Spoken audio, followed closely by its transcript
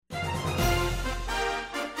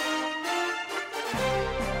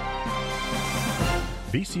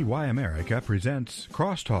VCY America presents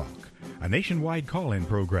Crosstalk, a nationwide call-in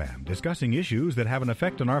program discussing issues that have an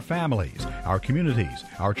effect on our families, our communities,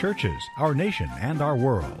 our churches, our nation, and our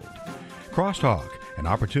world. Crosstalk, an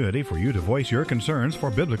opportunity for you to voice your concerns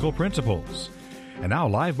for biblical principles. And now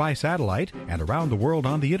live by satellite and around the world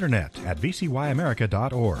on the internet at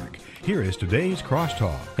vcyamerica.org. Here is today's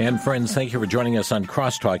Crosstalk. And friends, thank you for joining us on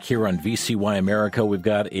Crosstalk here on VCY America. We've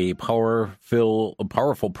got a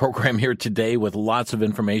powerful program here today with lots of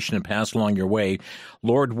information to pass along your way.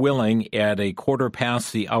 Lord willing, at a quarter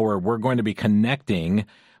past the hour, we're going to be connecting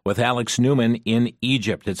with Alex Newman in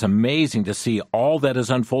Egypt. It's amazing to see all that is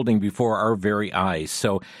unfolding before our very eyes.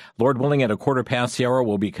 So, Lord willing, at a quarter past the hour,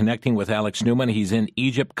 we'll be connecting with Alex Newman. He's in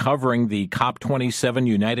Egypt covering the COP27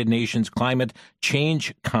 United Nations Climate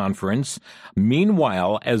Change Conference.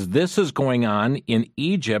 Meanwhile, as this is going on in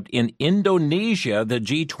Egypt, in Indonesia, the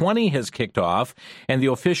G20 has kicked off, and the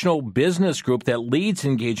official business group that leads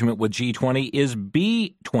engagement with G20 is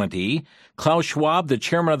B20. Klaus Schwab, the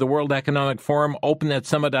chairman of the World Economic Forum, opened that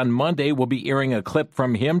summit on Monday. We'll be airing a clip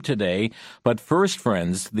from him today. But first,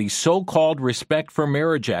 friends, the so-called Respect for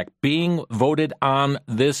Marriage Act being voted on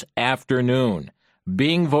this afternoon.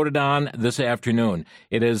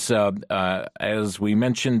 It is, as we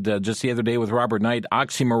mentioned just the other day with Robert Knight,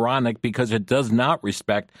 oxymoronic because it does not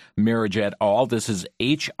respect marriage at all. This is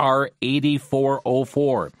H.R.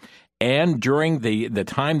 8404. And during the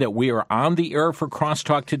time that we are on the air for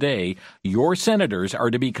Crosstalk today, your senators are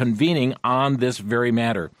to be convening on this very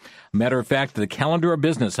matter. Matter of fact, the calendar of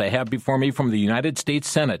business I have before me from the United States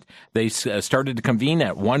Senate, they started to convene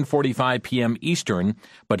at 1:45 p.m. Eastern,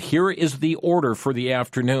 but here is the order for the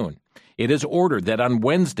afternoon. It is ordered that on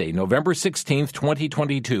Wednesday, November 16th,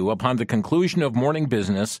 2022, upon the conclusion of morning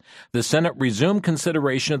business, the Senate resume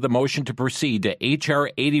consideration of the motion to proceed to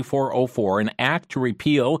H.R. 8404, an act to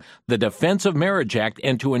repeal the Defense of Marriage Act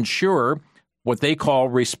and to ensure what they call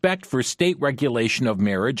respect for state regulation of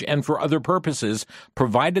marriage and for other purposes,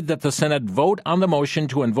 provided that the Senate vote on the motion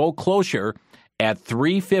to invoke cloture at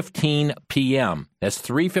 3:15 p.m. That's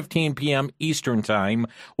 3:15 p.m. Eastern Time,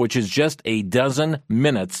 which is just a dozen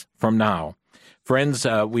minutes from now. Friends,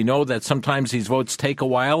 we know that sometimes these votes take a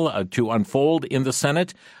while to unfold in the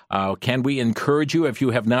Senate. Can we encourage you, if you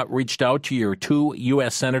have not reached out to your two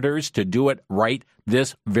U.S. senators, to do it right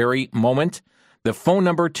this very moment? The phone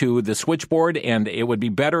number to the switchboard, and it would be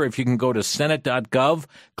better if you can go to senate.gov,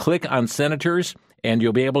 click on senators, and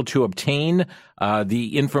you'll be able to obtain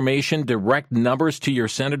the information, direct numbers to your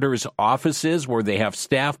senators' offices where they have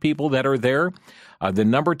staff people that are there. The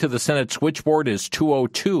number to the Senate switchboard is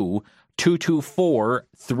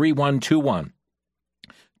 202-224-3121.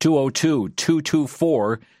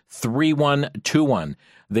 202-224-3121.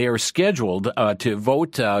 They are scheduled to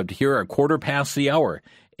vote here at quarter past the hour,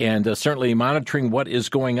 and certainly monitoring what is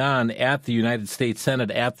going on at the United States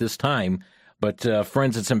Senate at this time. But,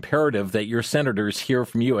 friends, it's imperative that your senators hear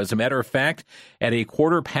from you. As a matter of fact, at a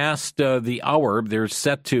quarter past the hour, they're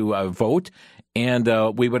set to vote. And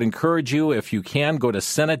we would encourage you, if you can, go to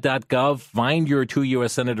Senate.gov, find your two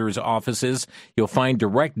U.S. senators' offices. You'll find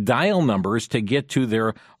direct dial numbers to get to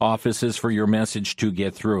their offices for your message to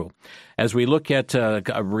get through. As we look at a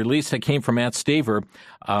release that came from Matt Staver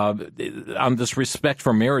on this Respect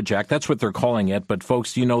for Marriage Act, that's what they're calling it. But,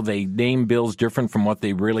 folks, you know, they name bills different from what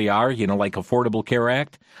they really are, you know, like Affordable Care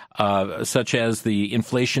Act, such as the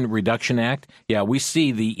Inflation Reduction Act. Yeah, we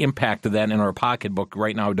see the impact of that in our pocketbook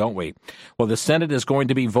right now, don't we? Well, the Senate is going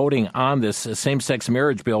to be voting on this same-sex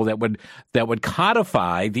marriage bill that would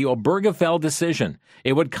codify the Obergefell decision.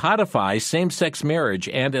 It would codify same-sex marriage,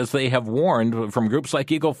 and as they have warned from groups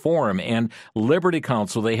like Eagle Forum and Liberty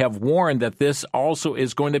Counsel, they have warned that this also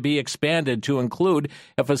is going to be expanded to include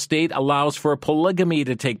if a state allows for polygamy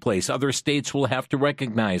to take place. Other states will have to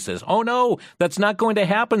recognize this. Oh, no, that's not going to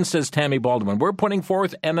happen, says Tammy Baldwin. We're putting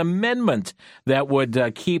forth an amendment that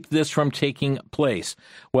would keep this from taking place.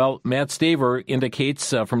 Well, Matt Staver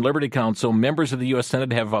indicates from Liberty Counsel, members of the U.S.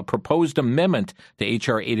 Senate have a proposed amendment to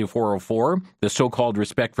H.R. 8404, the so-called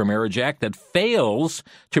Respect for Marriage Act, that fails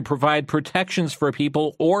to provide protections for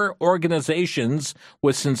people or organizations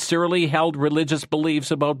with sincerely held religious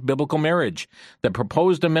beliefs about biblical marriage. The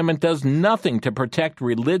proposed amendment does nothing to protect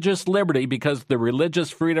religious liberty because the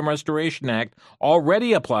Religious Freedom Restoration Act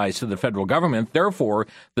already applies to the federal government. Therefore,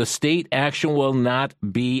 the state action will not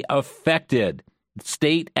be affected.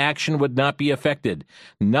 state action would not be affected.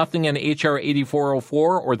 Nothing in H.R.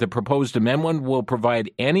 8404 or the proposed amendment will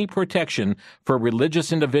provide any protection for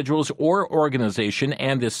religious individuals or organization,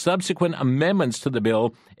 and the subsequent amendments to the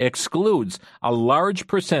bill excludes a large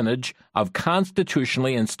percentage of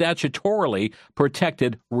constitutionally and statutorily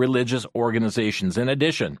protected religious organizations. In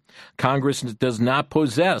addition, Congress does not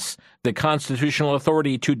possess the constitutional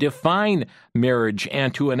authority to define marriage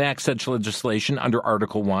and to enact such legislation under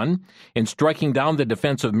Article 1. In striking down the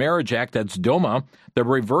Defense of Marriage Act, that's DOMA, the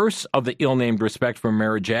reverse of the ill-named Respect for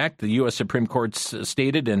Marriage Act, the U.S. Supreme Court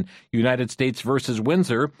stated in United States versus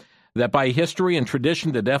Windsor that by history and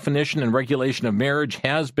tradition, the definition and regulation of marriage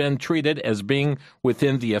has been treated as being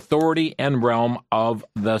within the authority and realm of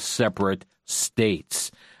the separate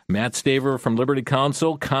states. Matt Staver from Liberty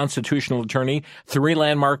Counsel, constitutional attorney, 3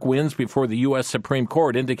 landmark wins before the U.S. Supreme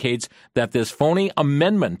Court, indicates that this phony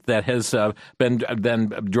amendment that has been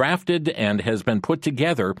drafted and has been put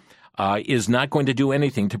together is not going to do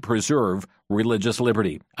anything to preserve religious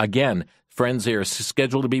liberty. Again, friends, they are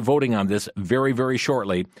scheduled to be voting on this very, very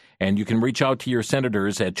shortly, and you can reach out to your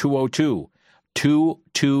senators at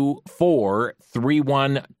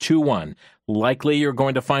 202-224-3121. Likely you're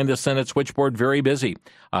going to find the Senate switchboard very busy.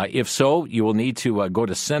 If so, you will need to go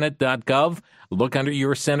to senate.gov, look under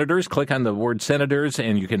your senators, click on the word senators,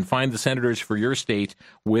 and you can find the senators for your state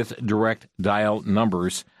with direct dial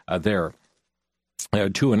numbers there.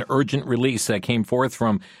 To an urgent release that came forth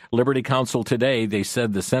from Liberty Counsel today, they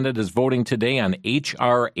said the Senate is voting today on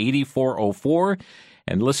H.R. 8404.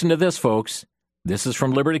 And listen to this, folks. This is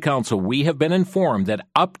from Liberty Counsel. We have been informed that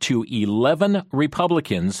up to 11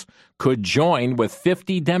 Republicans could join with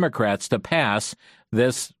 50 Democrats to pass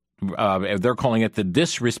this. They're calling it the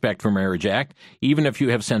Disrespect for Marriage Act. Even if you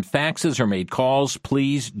have sent faxes or made calls,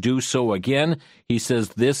 please do so again. He says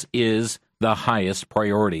this is the highest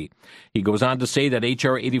priority. He goes on to say that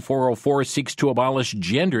H.R. 8404 seeks to abolish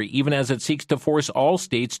gender, even as it seeks to force all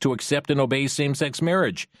states to accept and obey same-sex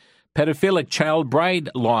marriage, pedophilic child bride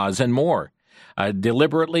laws, and more.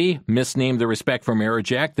 Deliberately misnamed the Respect for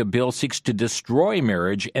Marriage Act, the bill seeks to destroy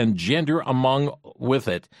marriage and gender among with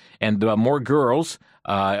it. And more girls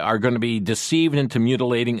are going to be deceived into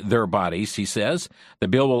mutilating their bodies, he says. The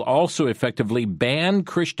bill will also effectively ban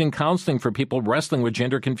Christian counseling for people wrestling with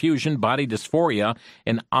gender confusion, body dysphoria,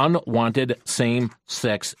 and unwanted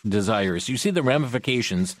same-sex desires. You see the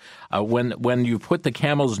ramifications when you put the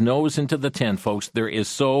camel's nose into the tent, folks. There is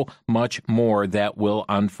so much more that will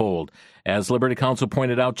unfold. As Liberty Counsel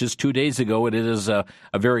pointed out just 2 days ago, it is a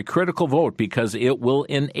very critical vote because it will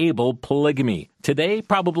enable polygamy. Today,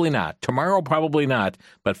 probably not. Tomorrow, probably not.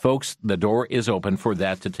 But, folks, the door is open for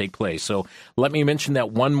that to take place. So let me mention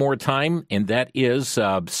that one more time, and that is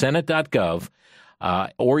Senate.gov.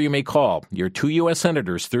 Or you may call your 2 U.S.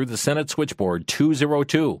 senators through the Senate switchboard,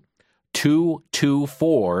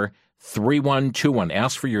 202-224-3121.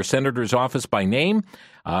 Ask for your senator's office by name.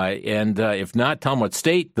 And if not, tell them what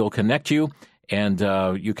state. They'll connect you. And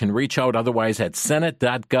you can reach out otherwise at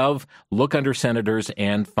senate.gov. Look under senators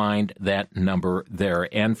and find that number there.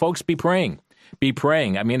 And folks, be praying. Be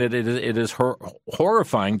praying. I mean, it is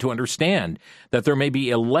horrifying to understand that there may be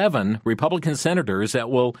 11 Republican senators that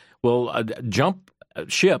will jump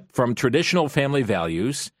ship from traditional family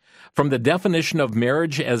values, from the definition of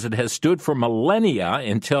marriage as it has stood for millennia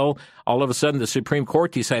until all of a sudden the Supreme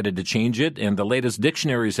Court decided to change it, and the latest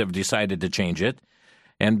dictionaries have decided to change it,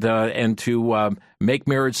 and to make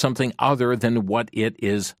marriage something other than what it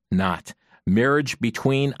is not. Marriage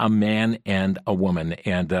between a man and a woman,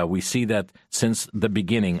 and we see that since the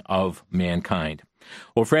beginning of mankind.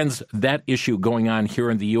 Well, friends, that issue going on here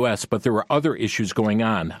in the U.S., but there are other issues going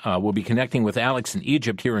on. We'll be connecting with Alex in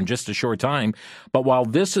Egypt here in just a short time. But while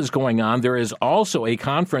this is going on, there is also a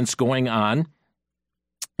conference going on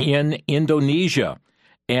in Indonesia.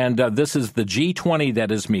 And this is the G20 that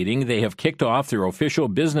is meeting. They have kicked off their official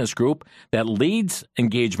business group that leads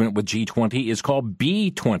engagement with G20 is called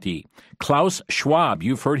B20. Klaus Schwab,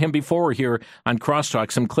 you've heard him before here on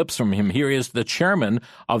Crosstalk, some clips from him. Here is the chairman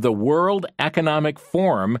of the World Economic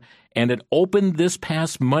Forum, and it opened this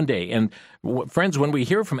past Monday. And friends, when we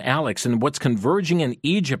hear from Alex and what's converging in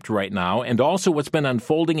Egypt right now, and also what's been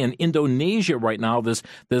unfolding in Indonesia right now, this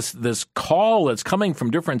call that's coming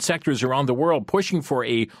from different sectors around the world, pushing for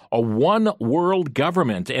a one world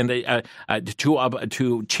government and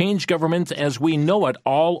to change government as we know it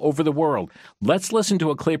all over the world. Let's listen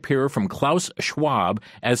to a clip here from Klaus Schwab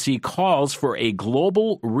as he calls for a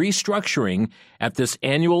global restructuring at this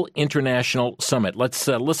annual international summit. Let's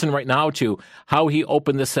listen right now to how he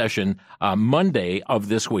opened the session Monday of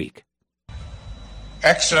this week.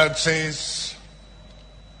 Excellencies,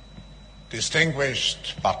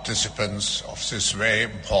 distinguished participants of this very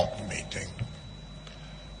important meeting.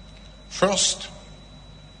 First,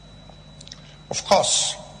 of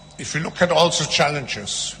course, if you look at all the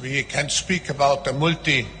challenges, we can speak about a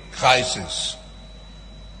multi-crisis,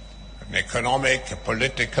 an economic, a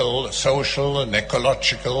political, a social, an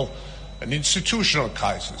ecological, an institutional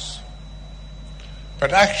crisis.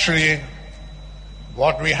 But actually,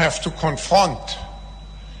 what we have to confront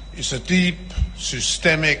is a deep,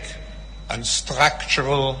 systemic, and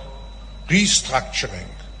structural restructuring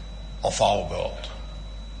of our world.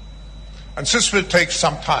 And this will take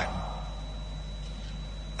some time.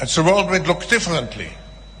 And the world will look differently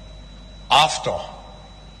after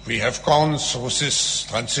we have gone through this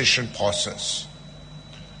transition process.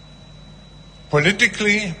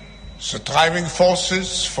 Politically, the driving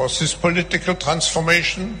forces for this political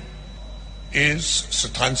transformation is the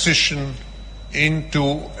transition into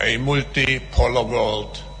a multipolar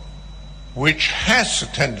world, which has a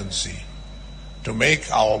tendency to make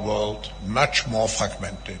our world much more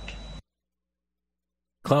fragmented.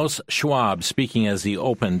 Klaus Schwab speaking as he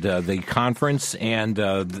opened the conference, and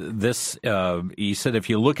he said, if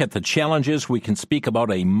you look at the challenges, we can speak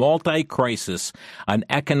about a multi-crisis, an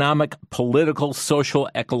economic, political, social,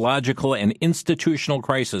 ecological, and institutional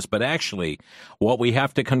crisis. But actually, what we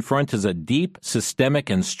have to confront is a deep,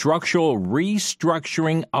 systemic, and structural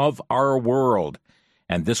restructuring of our world.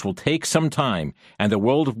 And this will take some time, and the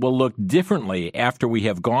world will look differently after we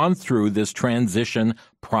have gone through this transition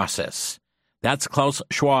process. That's Klaus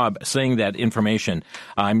Schwab saying that information.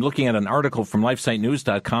 I'm looking at an article from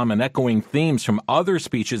LifeSiteNews.com and echoing themes from other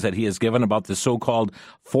speeches that he has given about the so-called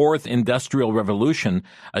Fourth Industrial Revolution.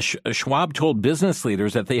 Schwab told business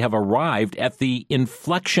leaders that they have arrived at the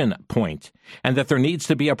inflection point and that there needs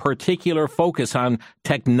to be a particular focus on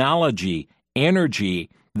technology,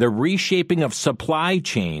 energy, the reshaping of supply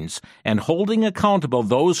chains, and holding accountable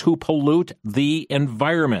those who pollute the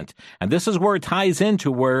environment. And this is where it ties into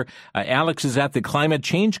where Alex is at the climate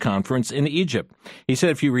change conference in Egypt. He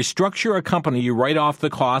said if you restructure a company, you write off the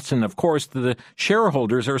costs, and of course the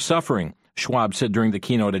shareholders are suffering. Schwab said during the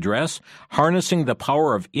keynote address, harnessing the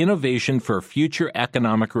power of innovation for future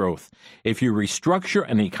economic growth. If you restructure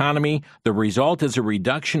an economy, the result is a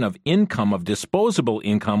reduction of income, of disposable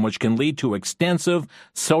income, which can lead to extensive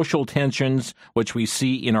social tensions, which we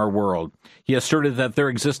see in our world. He asserted that there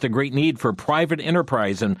exists a great need for private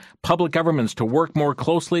enterprise and public governments to work more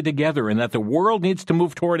closely together, and that the world needs to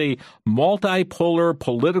move toward a multipolar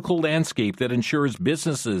political landscape that ensures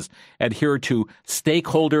businesses adhere to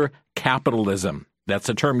stakeholder capitalism. That's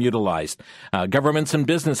a term utilized. Governments and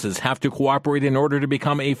businesses have to cooperate in order to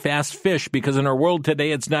become a fast fish, because in our world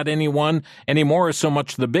today, it's not anyone anymore so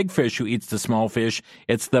much the big fish who eats the small fish.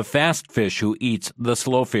 It's the fast fish who eats the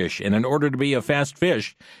slow fish. And in order to be a fast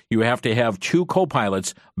fish, you have to have two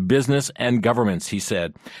co-pilots, business and governments, he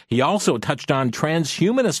said. He also touched on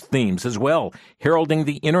transhumanist themes as well, heralding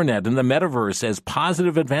the internet and the metaverse as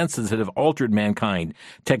positive advances that have altered mankind.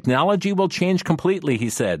 Technology will change completely, he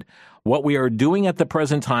said. What we are doing at the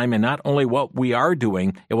present time, and not only what we are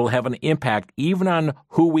doing, it will have an impact even on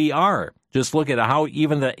who we are. Just look at how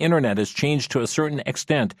even the internet has changed to a certain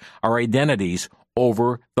extent our identities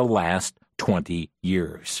over the last 20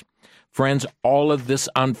 years. Friends, all of this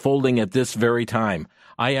unfolding at this very time.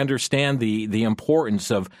 I understand the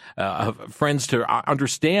importance of friends to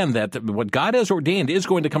understand that what God has ordained is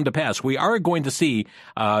going to come to pass. We are going to see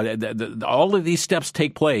all of these steps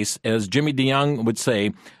take place, as Jimmy DeYoung would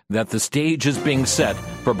say, that the stage is being set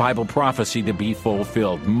for Bible prophecy to be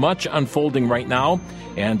fulfilled. Much unfolding right now,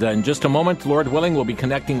 and in just a moment, Lord willing, we'll be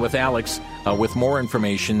connecting with Alex with more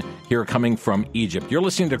information here coming from Egypt. You're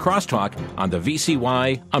listening to Crosstalk on the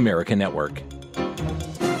VCY American Network.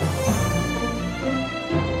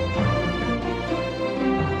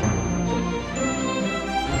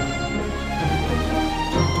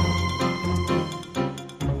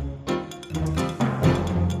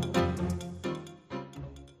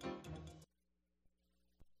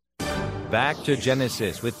 Back to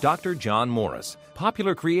Genesis with Dr. John Morris,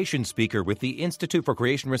 popular creation speaker with the Institute for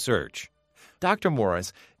Creation Research. Dr.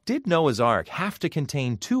 Morris, did Noah's Ark have to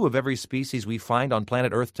contain two of every species we find on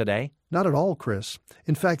planet Earth today? Not at all, Chris.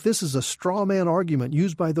 In fact, this is a straw man argument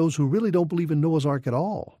used by those who really don't believe in Noah's Ark at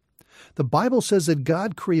all. The Bible says that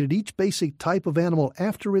God created each basic type of animal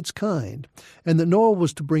after its kind, and that Noah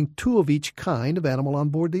was to bring two of each kind of animal on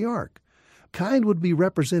board the ark. Kind would be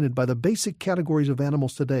represented by the basic categories of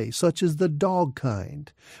animals today, such as the dog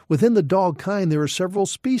kind. Within the dog kind, there are several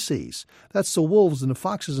species. That's the wolves and the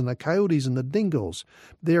foxes and the coyotes and the dingoes.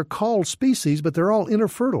 They are called species, but they're all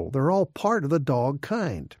interfertile. They're all part of the dog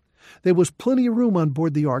kind. There was plenty of room on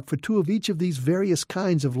board the ark for two of each of these various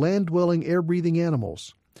kinds of land-dwelling, air-breathing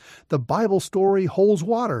animals. The Bible story holds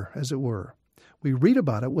water, as it were. We read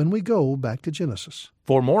about it when we go back to Genesis.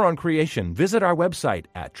 For more on creation, visit our website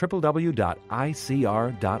at www.icr.org.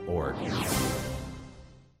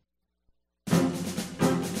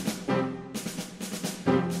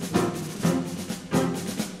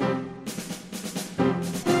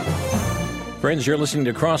 Friends, you're listening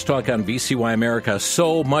to Crosstalk on VCY America.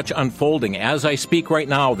 So much unfolding. As I speak right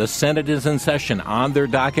now, the Senate is in session. On their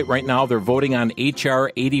docket right now, they're voting on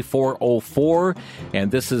H.R. 8404,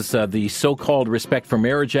 and this is the so-called Respect for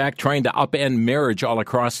Marriage Act, trying to upend marriage all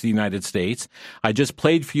across the United States. I just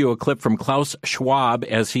played for you a clip from Klaus Schwab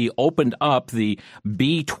as he opened up the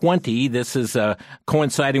B20. This is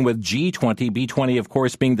coinciding with G20. B20, of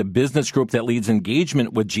course, being the business group that leads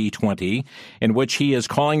engagement with G20, in which he is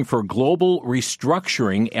calling for global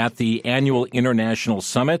restructuring at the annual international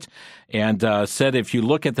summit, and said if you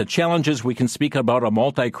look at the challenges, we can speak about a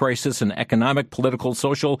multi-crisis, an economic, political,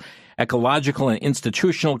 social, ecological, and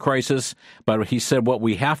institutional crisis. But he said what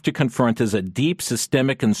we have to confront is a deep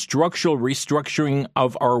systemic and structural restructuring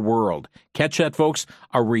of our world. Catch that, folks?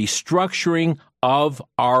 A restructuring of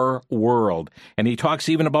our world. And he talks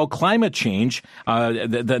even about climate change,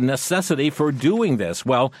 the necessity for doing this.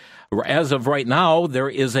 Well, as of right now, there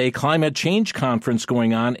is a climate change conference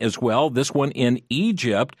going on as well, this one in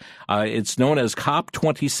Egypt. It's known as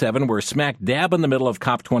COP27. We're smack dab in the middle of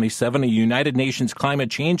COP27, a United Nations climate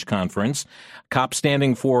change conference. COP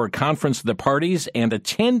standing for Conference of the Parties, and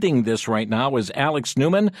attending this right now is Alex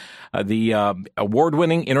Newman, the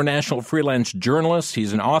award-winning international freelance journalist.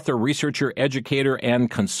 He's an author, researcher, educator, and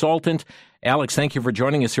consultant. Alex, thank you for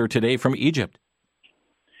joining us here today from Egypt.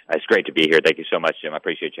 It's great to be here. Thank you so much, Jim. I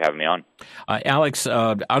appreciate you having me on. Alex,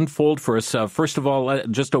 unfold for us, first of all,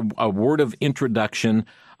 just a word of introduction.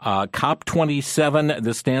 COP27,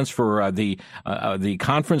 this stands for the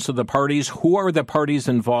Conference of the Parties. Who are the parties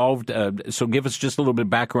involved? So give us just a little bit of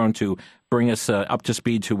background to bring us up to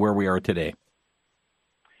speed to where we are today.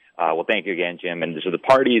 Well, thank you again, Jim. And so the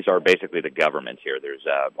parties are basically the government here. There's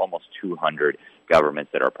almost 200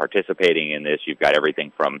 governments that are participating in this. You've got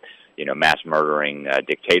everything from, mass murdering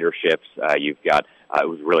dictatorships. You've got, it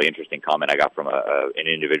was a really interesting comment I got from an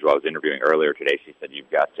individual I was interviewing earlier today. She said you've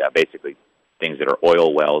got basically things that are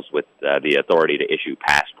oil wells with the authority to issue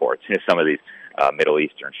passports. Some of these Middle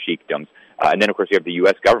Eastern sheikdoms. And then, of course, you have the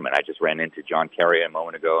U.S. government. I just ran into John Kerry a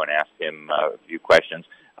moment ago and asked him a few questions.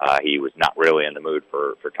 He was not really in the mood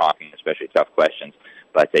for talking, especially tough questions.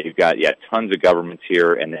 But you've got, tons of governments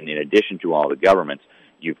here. And then in addition to all the governments,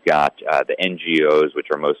 you've got the NGOs, which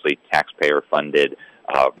are mostly taxpayer-funded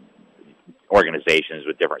organizations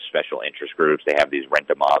with different special interest groups. They have these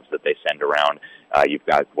rent-a-mobs that they send around. You've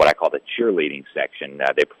got what I call the cheerleading section.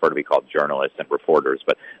 They prefer to be called journalists and reporters,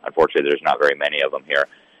 but unfortunately there's not very many of them here.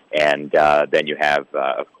 And then you have,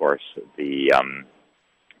 of course, the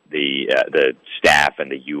staff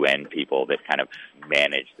and the UN people that kind of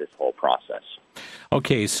manage this whole process.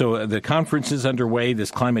 Okay, so the conference is underway, this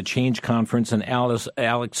climate change conference, and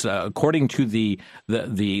Alex, according to the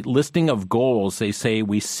listing of goals, they say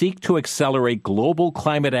we seek to accelerate global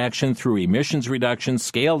climate action through emissions reduction,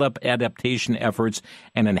 scaled-up adaptation efforts,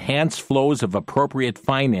 and enhanced flows of appropriate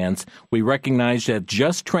finance. We recognize that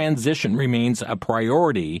just transition remains a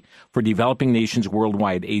priority for developing nations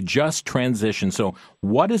worldwide, a just transition. So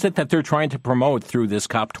what is it that they're trying to promote through this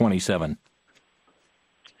COP27?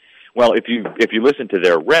 Well, if you listen to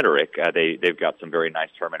their rhetoric, they've got some very nice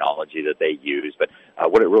terminology that they use, but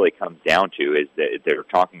what it really comes down to is that they're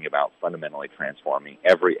talking about fundamentally transforming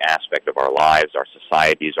every aspect of our lives, our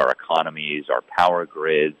societies, our economies, our power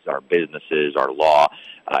grids, our businesses, our law.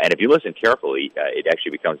 And if you listen carefully, it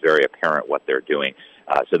actually becomes very apparent what they're doing.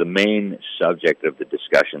 So the main subject of the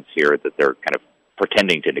discussions here that they're kind of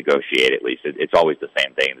pretending to negotiate, at least, it's always the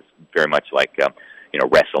same thing. It's very much like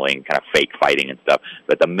wrestling, kind of fake fighting and stuff.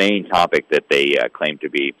 But the main topic that they claim to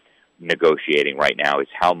be negotiating right now is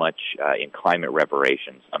how much in climate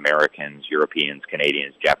reparations Americans, Europeans,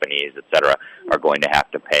 Canadians, Japanese, etc., are going to have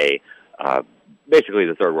to pay basically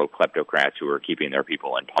the third world kleptocrats who are keeping their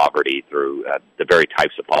people in poverty through the very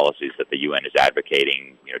types of policies that the UN is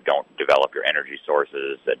advocating. Don't develop your energy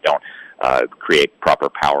sources, don't create proper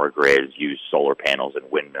power grids, use solar panels and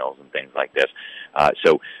windmills and things like this.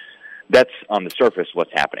 So that's on the surface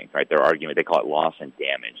what's happening, right? Their argument, they call it loss and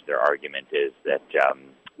damage. Their argument is that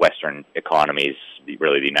Western economies,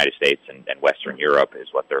 really the United States and Western Europe is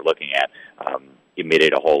what they're looking at,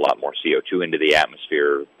 emitted a whole lot more CO2 into the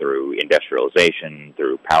atmosphere through industrialization,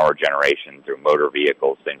 through power generation, through motor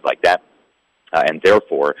vehicles, things like that. And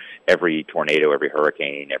therefore, every tornado, every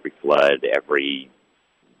hurricane, every flood, every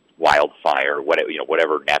wildfire,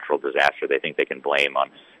 whatever natural disaster they think they can blame on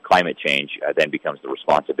climate change, then becomes the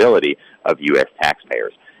responsibility of U.S.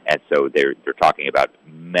 taxpayers. And so they're talking about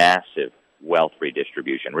massive wealth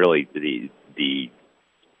redistribution, really the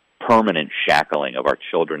permanent shackling of our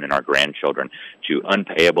children and our grandchildren to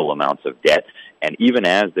unpayable amounts of debt. And even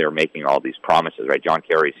as they're making all these promises, right? John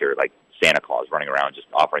Kerry's here like Santa Claus running around just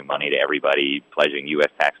offering money to everybody, pledging U.S.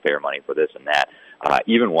 taxpayer money for this and that.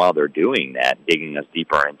 Even while they're doing that, digging us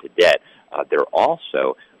deeper into debt, they're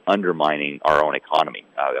also undermining our own economy.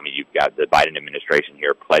 You've got the Biden administration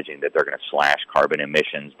here pledging that they're going to slash carbon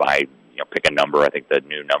emissions by, pick a number. I think the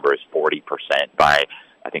new number is 40% by,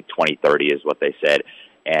 2030 is what they said.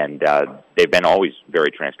 And they've been always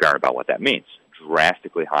very transparent about what that means.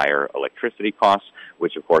 Drastically higher electricity costs,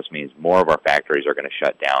 which of course means more of our factories are going to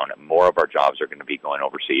shut down, more of our jobs are going to be going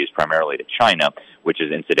overseas, primarily to China, which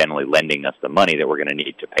is incidentally lending us the money that we're going to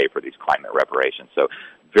need to pay for these climate reparations. So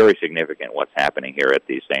very significant what's happening here at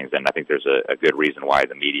these things, and I think there's a good reason why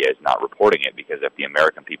the media is not reporting it, because if the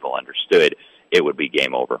American people understood, it would be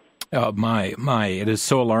game over. Oh, my, it is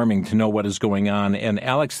so alarming to know what is going on. And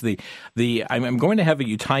Alex, I'm going to have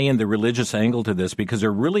you tie in the religious angle to this, because they're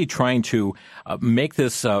really trying to make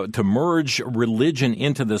this, to merge religion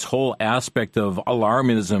into this whole aspect of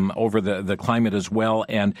alarmism over the climate as well.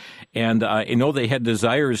 And I know they had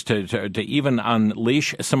desires to even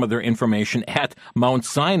unleash some of their information at Mount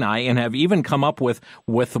Sinai, and have even come up with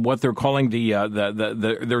what they're calling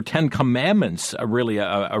their 10 Commandments, really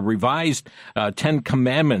a revised 10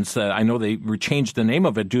 Commandments. I know they changed the name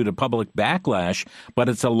of it due to public backlash, but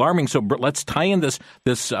it's alarming. So let's tie in this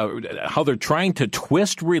how they're trying to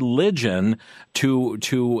twist religion to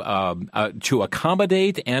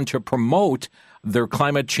accommodate and to promote their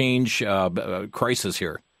climate change crisis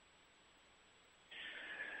here.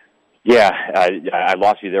 Yeah, I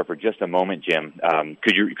lost you there for just a moment, Jim.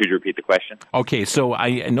 Could you repeat the question? Okay, so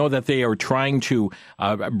I know that they are trying to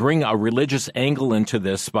bring a religious angle into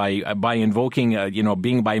this by invoking,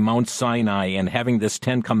 being by Mount Sinai and having this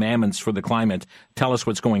 10 Commandments for the climate. Tell us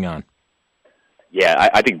what's going on. Yeah,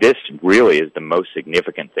 I think this really is the most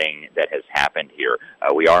significant thing that has happened here.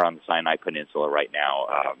 We are on the Sinai Peninsula right now,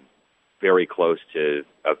 very close to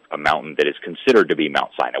a mountain that is considered to be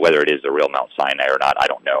Mount Sinai. Whether it is the real Mount Sinai or not, I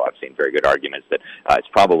don't know. I've seen very good arguments that it's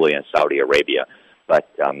probably in Saudi Arabia. But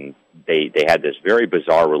they had this very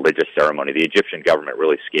bizarre religious ceremony. The Egyptian government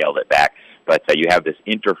really scaled it back. But you have this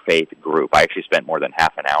interfaith group. I actually spent more than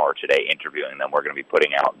half an hour today interviewing them. We're going to be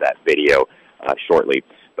putting out that video shortly.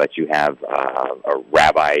 But you have a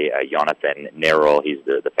Rabbi, Jonathan Neril. He's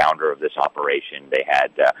the founder of this operation. They had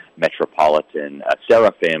Metropolitan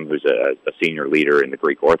Seraphim, who's a senior leader in the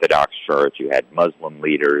Greek Orthodox Church. You had Muslim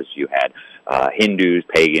leaders. You had Hindus,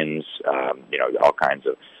 pagans, all kinds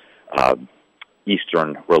of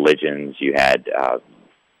Eastern religions. You had,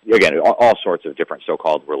 again, all sorts of different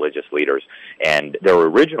so-called religious leaders. And their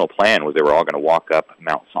original plan was they were all going to walk up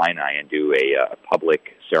Mount Sinai and do a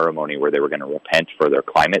public ceremony where they were going to repent for their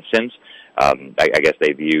climate sins. I guess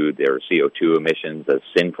they viewed their CO2 emissions as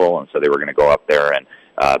sinful, and so they were going to go up there and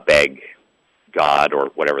beg God, or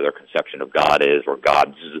whatever their conception of God is, or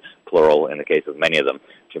gods, plural in the case of many of them,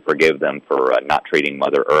 to forgive them for not treating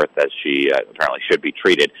Mother Earth as she apparently should be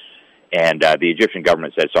treated. And the Egyptian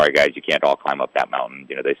government said, sorry, guys, you can't all climb up that mountain.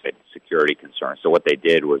 They said security concerns. So what they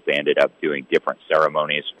did was they ended up doing different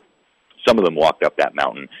ceremonies. Some of them walked up that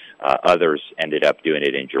mountain. Others ended up doing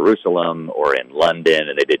it in Jerusalem or in London,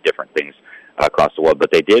 and they did different things across the world.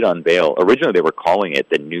 But they did unveil, originally they were calling it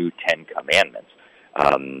the New 10 Commandments.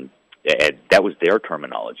 And that was their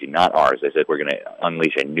terminology, not ours. They said, we're going to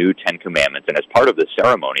unleash a new 10 Commandments. And as part of the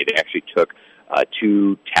ceremony, they actually took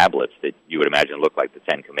 2 tablets that you would imagine look like the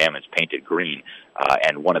 10 Commandments, painted green,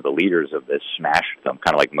 and one of the leaders of this smashed them,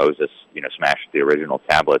 kind of like Moses, smashed the original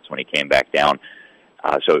tablets when he came back down.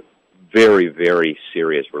 So very, very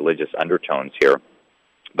serious religious undertones here.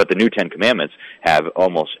 But the new 10 Commandments have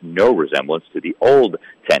almost no resemblance to the old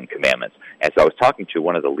 10 Commandments. And so I was talking to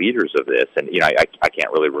one of the leaders of this, and I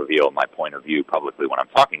can't really reveal my point of view publicly when I'm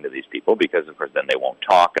talking to these people, because of course then they won't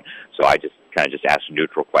talk. And so I just kind of ask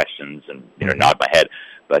neutral questions and nod my head.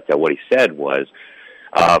 But what he said was,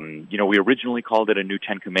 we originally called it a new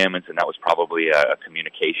 10 Commandments, and that was probably a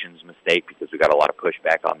communications mistake because we got a lot of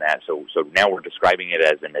pushback on that. So now we're describing it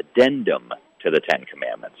as an addendum to the 10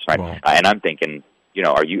 Commandments, right? Wow. And I'm thinking,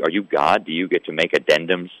 are you God? Do you get to make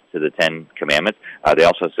addendums to the 10 Commandments? They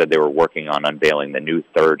also said they were working on unveiling the new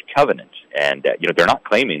third covenant. And, they're not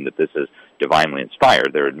claiming that this is divinely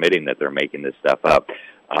inspired. They're admitting that they're making this stuff up.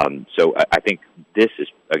 So I think this is,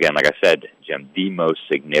 again, like I said, Jim, the most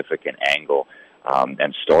significant angle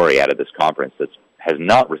and story out of this conference that has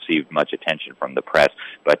not received much attention from the press,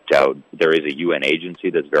 but there is a UN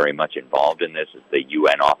agency that's very much involved in this. It's the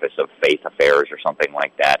UN Office of Faith Affairs or something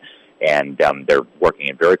like that. And they're working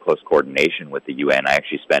in very close coordination with the UN. I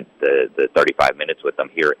actually spent the 35 minutes with them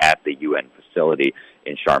here at the UN facility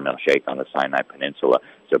in Sharm el-Sheikh on the Sinai Peninsula.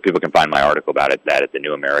 So people can find my article about it, that at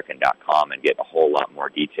thenewamerican.com, and get a whole lot more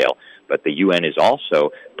detail. But the UN is also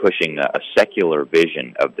pushing a secular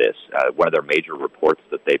vision of this. One of their major reports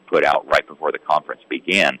that they put out right before the conference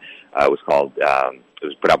began was called, it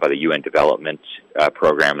was put out by the UN Development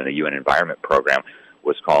Program and the UN Environment Program,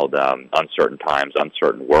 was called Uncertain Times,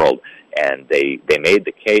 Uncertain World, and they made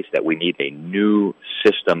the case that we need a new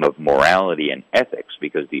system of morality and ethics,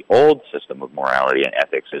 because the old system of morality and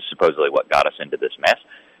ethics is supposedly what got us into this mess.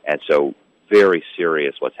 And so very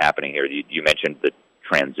serious what's happening here. You mentioned the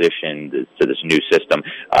transition to this new system.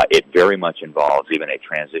 It very much involves even a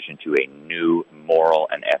transition to a new moral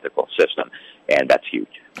and ethical system, and that's huge.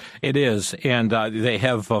 It is, and they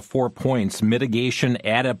have 4 points: mitigation,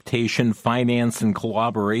 adaptation, finance, and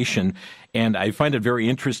collaboration. And I find it very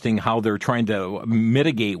interesting how they're trying to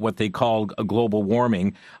mitigate what they call global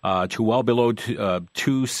warming to well below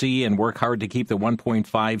 2C and work hard to keep the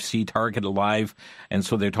 1.5C target alive. And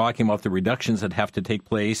so they're talking about the reductions that have to take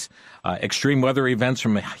place. Extreme weather events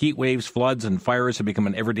from heat waves, floods, and fires have become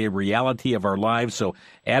an everyday reality of our lives. So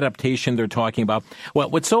adaptation they're talking about. Well,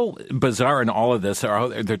 what's so bizarre in all of this,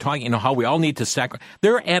 they're talking, how we all need to sacrifice.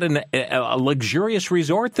 They're at a luxurious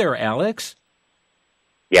resort there, Alex.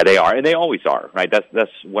 Yeah, they are, and they always are, right? That's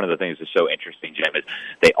one of the things that's so interesting, Jim, is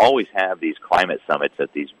they always have these climate summits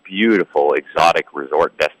at these beautiful, exotic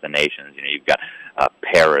resort destinations. You've got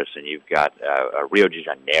Paris, and you've got Rio de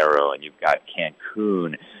Janeiro, and you've got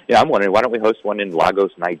Cancun. I'm wondering, why don't we host one in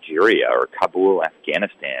Lagos, Nigeria, or Kabul,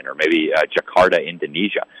 Afghanistan, or maybe Jakarta,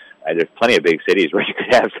 Indonesia? There's plenty of big cities where you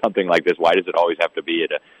could have something like this. Why does it always have to be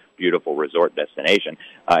at a beautiful resort destination?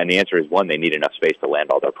 And the answer is, one, they need enough space to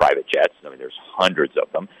land all their private jets. I mean, there's hundreds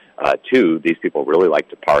of them. Two, these people really like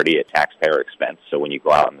to party at taxpayer expense. So when you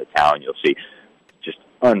go out in the town, you'll see just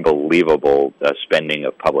unbelievable spending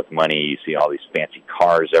of public money. You see all these fancy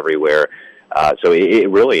cars everywhere. So it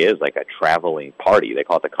really is like a traveling party. They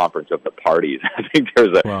call it the Conference of the Parties. I think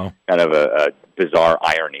there's a kind of a bizarre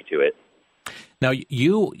irony to it. Now,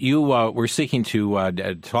 you were seeking to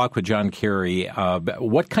talk with John Kerry.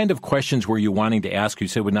 What kind of questions were you wanting to ask? You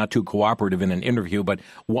said we're not too cooperative in an interview, but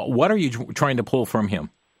what are you trying to pull from him?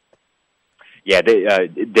 Yeah,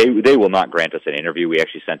 they will not grant us an interview. We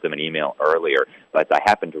actually sent them an email earlier, but I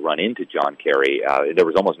happened to run into John Kerry. There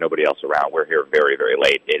was almost nobody else around. We're here very, very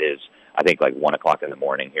late. It is, I think, like 1 o'clock in the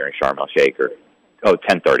morning here in Sharm el-Sheikh,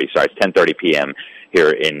 10:30. Sorry, it's 10:30 p.m.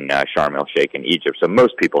 here in Sharm el-Sheikh in Egypt. So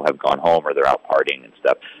most people have gone home or they're out partying and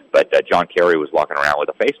stuff. But John Kerry was walking around with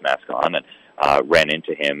a face mask on, and ran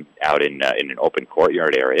into him out in an open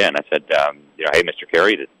courtyard area. And I said, hey, Mr.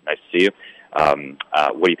 Kerry, nice to see you.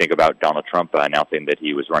 What do you think about Donald Trump announcing that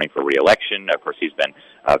he was running for re-election? Of course, he's been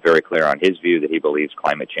very clear on his view that he believes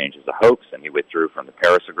climate change is a hoax, and he withdrew from the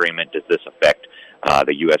Paris Agreement. Does this affect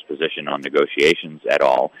the U.S. position on negotiations at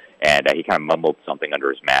all? And he kind of mumbled something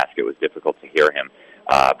under his mask. It was difficult to hear him.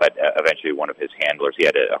 But eventually one of his handlers, he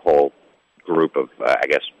had a whole group of,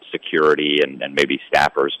 security and maybe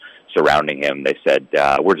staffers surrounding him. They said,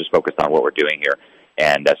 we're just focused on what we're doing here.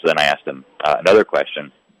 And so then I asked him another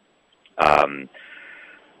question. Are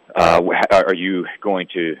you going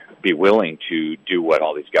to be willing to do what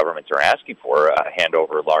all these governments are asking for, hand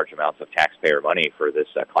over large amounts of taxpayer money for this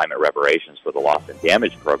climate reparations for the loss and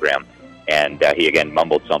damage program? And he again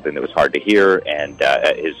mumbled something that was hard to hear, and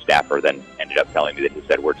his staffer then ended up telling me that he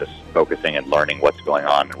said, we're just focusing and learning what's going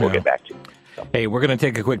on, and we'll get back to you. Hey, we're going to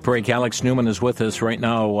take a quick break. Alex Newman is with us right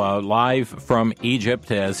now, live from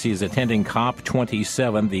Egypt, as he's attending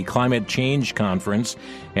COP27, the Climate Change Conference,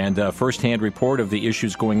 and a first-hand report of the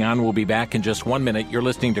issues going on. We'll be back in just 1 minute. You're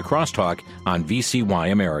listening to Crosstalk on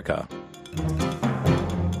VCY America.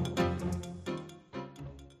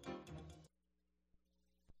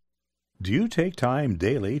 Do you take time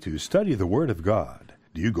daily to study the Word of God?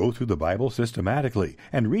 Do you go through the Bible systematically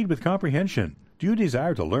and read with comprehension? Do you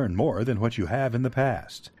desire to learn more than what you have in the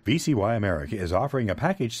past? VCY America is offering a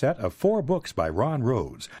package set of 4 books by Ron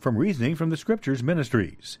Rhodes from Reasoning from the Scriptures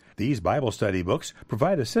Ministries. These Bible study books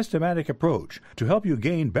provide a systematic approach to help you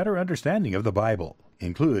gain better understanding of the Bible.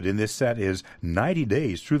 Included in this set is 90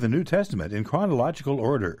 Days Through the New Testament in Chronological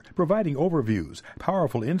Order, providing overviews,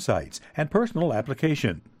 powerful insights, and personal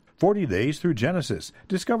application. 40 Days Through Genesis.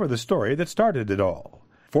 Discover the story that started it all.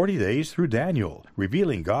 40 Days Through Daniel,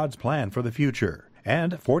 Revealing God's Plan for the Future,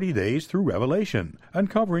 and 40 Days Through Revelation,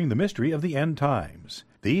 Uncovering the Mystery of the End Times.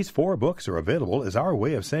 These 4 books are available as our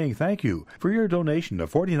way of saying thank you for your donation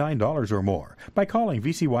of $49 or more by calling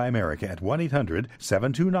VCY America at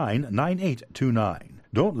 1-800-729-9829.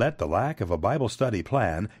 Don't let the lack of a Bible study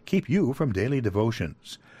plan keep you from daily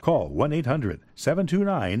devotions. Call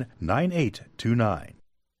 1-800-729-9829.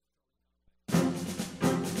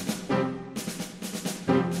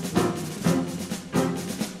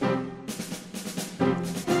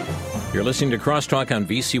 You're listening to Crosstalk on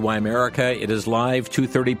VCY America. It is live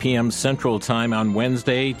 2:30 p.m. Central Time on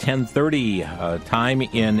Wednesday, 10:30 time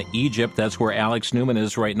in Egypt. That's where Alex Newman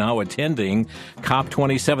is right now attending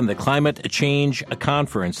COP27, the Climate Change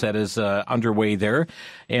Conference that is underway there.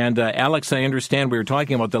 And Alex, I understand we were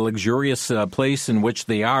talking about the luxurious place in which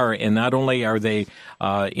they are, and not only are they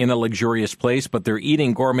in a luxurious place, but they're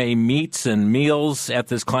eating gourmet meats and meals at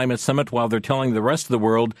this climate summit while they're telling the rest of the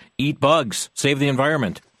world, eat bugs, save the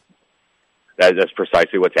environment. That's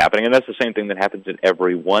precisely what's happening, and that's the same thing that happens in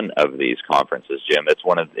every one of these conferences, Jim. It's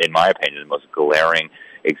one of, in my opinion, the most glaring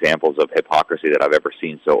examples of hypocrisy that I've ever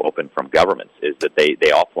seen so open from governments, is that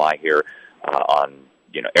they all fly here on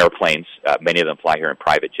airplanes. Many of them fly here in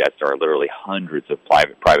private jets. There are literally hundreds of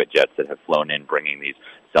private jets that have flown in bringing these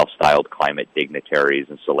self-styled climate dignitaries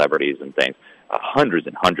and celebrities and things. Hundreds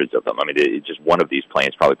and hundreds of them. I mean, just one of these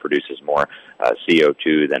planes probably produces more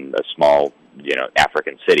CO2 than a small,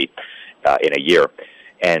 African city in a year.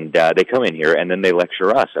 And they come in here, and then they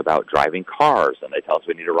lecture us about driving cars, and they tell us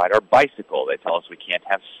we need to ride our bicycle. They tell us we can't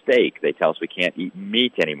have steak. They tell us we can't eat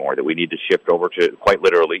meat anymore, that we need to shift over to quite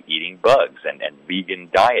literally eating bugs and vegan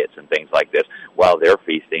diets and things like this, while they're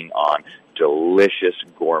feasting on delicious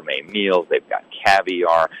gourmet meals. They've got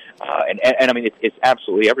caviar, and I mean, it's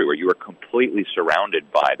absolutely everywhere. You are completely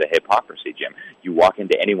surrounded by the hypocrisy, Jim. You walk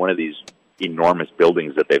into any one of these enormous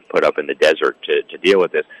buildings that they've put up in the desert to deal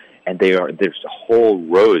with this, and there's whole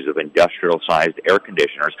rows of industrial-sized air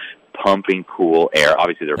conditioners pumping cool air.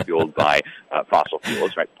 Obviously, they're fueled by fossil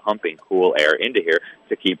fuels, right? Pumping cool air into here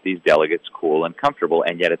to keep these delegates cool and comfortable.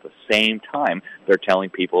 And yet, at the same time, they're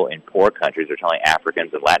telling people in poor countries, they're telling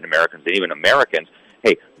Africans and Latin Americans and even Americans,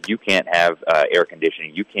 hey, you can't have air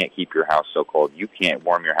conditioning. You can't keep your house so cold. You can't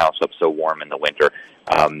warm your house up so warm in the winter.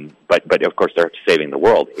 But of course, they're saving the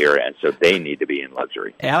world here, and so they need to be in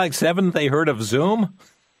luxury. Alex, haven't they heard of Zoom?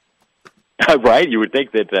 Right? You would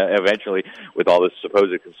think that eventually, with all this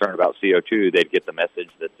supposed concern about CO2, they'd get the message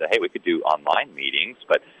that, hey, we could do online meetings,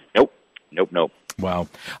 but nope. Wow.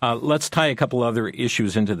 Let's tie a couple other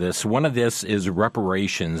issues into this. One of this is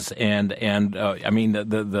reparations, and I mean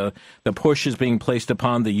the push is being placed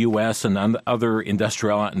upon the U.S. and other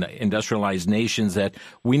industrialized nations that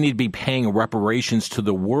we need to be paying reparations to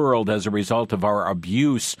the world as a result of our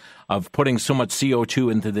abuse of putting so much CO2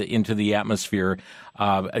 into the atmosphere.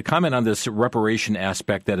 A comment on this reparation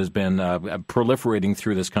aspect that has been proliferating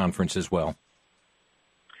through this conference as well.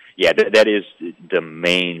 Yeah, that is the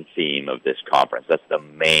main theme of this conference. That's the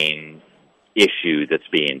main issue that's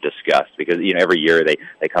being discussed, because every year they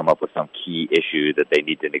come up with some key issue that they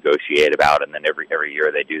need to negotiate about, and then every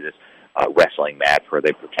year they do this wrestling match where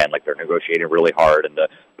they pretend like they're negotiating really hard, and the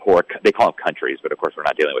poor, they call them countries, but of course we're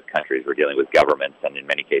not dealing with countries, we're dealing with governments, and in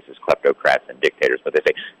many cases kleptocrats and dictators, but they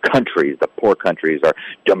say countries, the poor countries are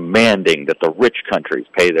demanding that the rich countries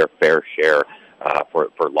pay their fair share for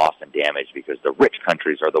loss and damage, because the rich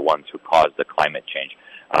countries are the ones who caused the climate change.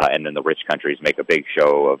 And then the rich countries make a big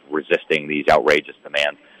show of resisting these outrageous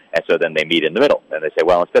demands. And so then they meet in the middle, and they say,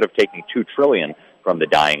 well, instead of taking $2 trillion from the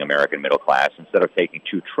dying American middle class, instead of taking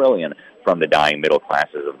 $2 trillion from the dying middle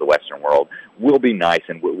classes of the Western world, we'll be nice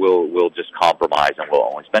and we'll just compromise, and we'll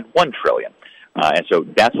only spend $1 trillion. And so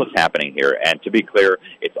that's what's happening here. And to be clear,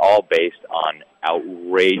 it's all based on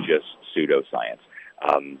outrageous pseudoscience.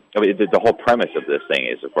 I mean, the whole premise of this thing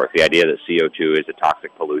is, of course, the idea that CO2 is a toxic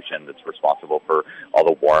pollution that's responsible for all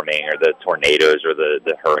the warming or the tornadoes or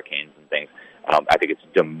the hurricanes and things. I think it's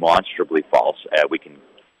demonstrably false. We can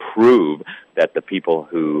prove that the people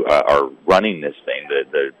who are running this thing,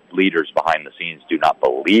 the leaders behind the scenes, do not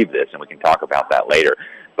believe this, and we can talk about that later.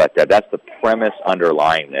 But that's the premise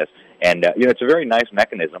underlying this. And, it's a very nice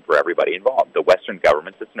mechanism for everybody involved. The Western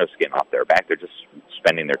governments, it's no skin off their back. They're just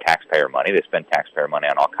spending their taxpayer money. They spend taxpayer money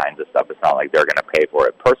on all kinds of stuff. It's not like they're going to pay for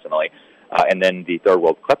it personally. And then the third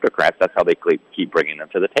world kleptocrats, that's how they keep bringing them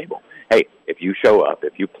to the table. Hey, if you show up,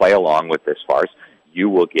 if you play along with this farce, you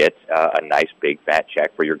will get a nice big fat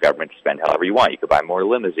check for your government to spend however you want. You could buy more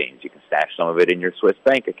limousines. You can stash some of it in your Swiss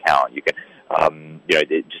bank account. You can,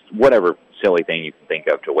 just whatever silly thing you can think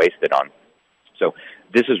of to waste it on. So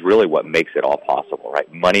this is really what makes it all possible,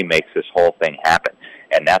 right? Money makes this whole thing happen.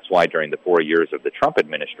 And that's why during the 4 years of the Trump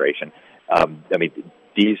administration,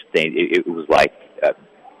 these things, it was like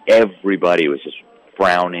everybody was just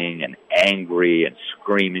frowning and angry and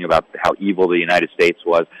screaming about how evil the United States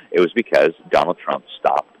was. It was because Donald Trump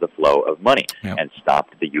stopped the flow of money and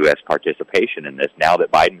stopped the U.S. participation in this. Now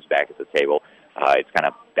that Biden's back at the table, it's kind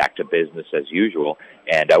of back to business as usual.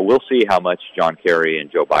 And we'll see how much John Kerry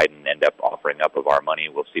and Joe Biden end up offering up of our money.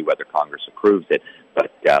 We'll see whether Congress approves it.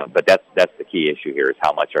 But that's the key issue here, is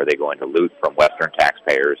how much are they going to loot from Western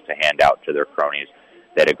taxpayers to hand out to their cronies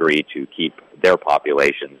that agree to keep their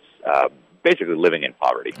populations basically living in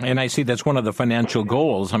poverty. And I see that's one of the financial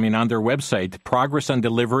goals. I mean, on their website, progress on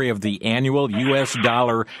delivery of the annual U.S.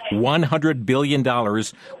 dollar $100 billion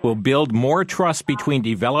will build more trust between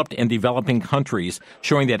developed and developing countries,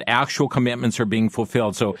 showing that actual commitments are being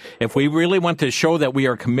fulfilled. So if we really want to show that we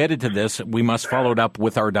are committed to this, we must follow it up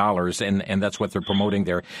with our dollars, and that's what they're promoting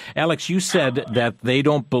there. Alex, you said that they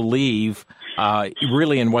don't believe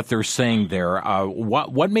really in what they're saying there.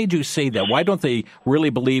 What made you say that? Why don't they really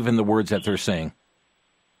believe in the words that they're saying?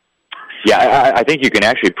 Yeah, I think you can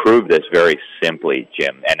actually prove this very simply,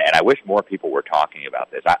 Jim, and I wish more people were talking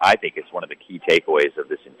about this. I think it's one of the key takeaways of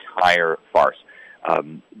this entire farce.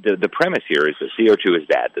 The premise here is that CO2 is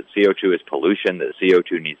bad, that CO2 is pollution, that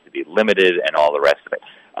CO2 needs to be limited, and all the rest of it.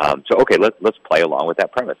 So, okay, let's play along with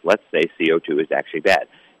that premise. Let's say CO2 is actually bad.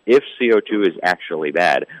 If CO2 is actually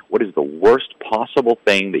bad, what is the worst possible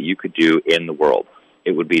thing that you could do in the world?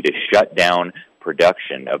 It would be to shut down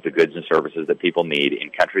production of the goods and services that people need in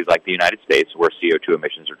countries like the United States, where CO2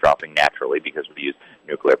 emissions are dropping naturally because we use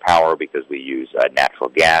nuclear power, because we use natural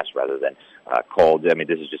gas rather than coal. I mean,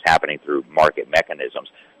 this is just happening through market mechanisms.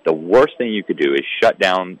 The worst thing you could do is shut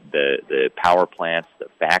down the power plants, the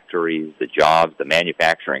factories, the jobs, the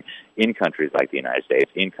manufacturing in countries like the United States,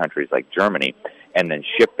 in countries like Germany, and then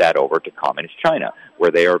ship that over to Communist China, where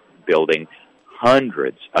they are building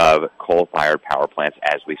hundreds of coal-fired power plants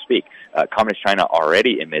as we speak. Communist China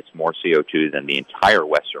already emits more CO2 than the entire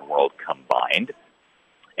Western world combined,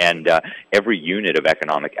 and every unit of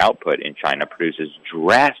economic output in China produces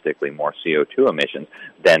drastically more CO2 emissions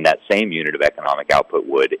than that same unit of economic output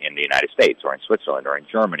would in the United States or in Switzerland or in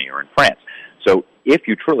Germany or in France. So if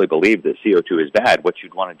you truly believe that CO2 is bad, what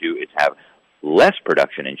you'd want to do is have less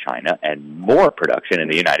production in China and more production in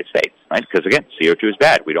the United States, right? Because, again, CO2 is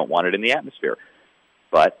bad. We don't want it in the atmosphere.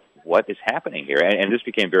 But what is happening here, and this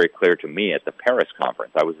became very clear to me at the Paris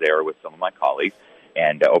conference. I was there with some of my colleagues,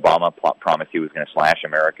 and Obama promised he was going to slash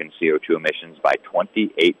American CO2 emissions by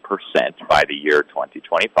 28% by the year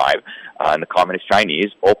 2025. And the Communist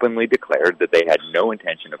Chinese openly declared that they had no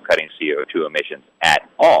intention of cutting CO2 emissions at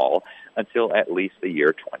all until at least the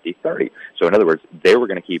year 2030. So in other words, they were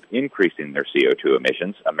going to keep increasing their CO2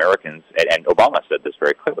 emissions. Americans, and Obama said this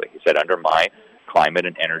very clearly, he said, under my climate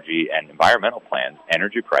and energy and environmental plans,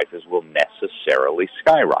 energy prices will necessarily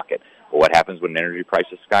skyrocket. Well, what happens when energy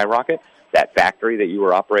prices skyrocket? That factory that you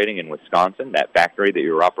were operating in Wisconsin, that factory that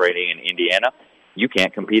you were operating in Indiana, you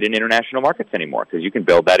can't compete in international markets anymore because you can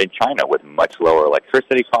build that in China with much lower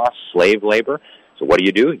electricity costs, slave labor. So what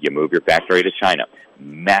do? You move your factory to China.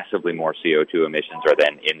 Massively more CO2 emissions are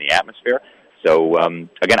then in the atmosphere. So,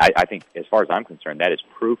 again, I think as far as I'm concerned, that is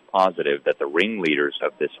proof positive that the ringleaders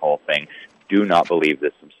of this whole thing do not believe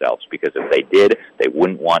this themselves, because if they did, they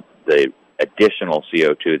wouldn't want the additional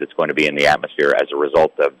CO2 that's going to be in the atmosphere as a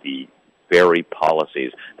result of the very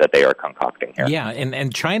policies that they are concocting here. Yeah,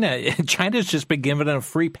 and China's just been given a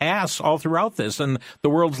free pass all throughout this, and the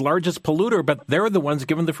world's largest polluter, but they're the ones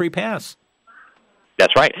given the free pass.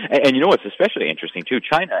 That's right. And you know what's especially interesting, too?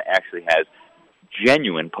 China actually has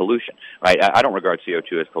genuine pollution, right? I don't regard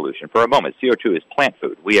CO2 as pollution for a moment. CO2 is plant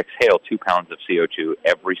food. We exhale 2 pounds of CO2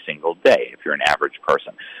 every single day if you're an average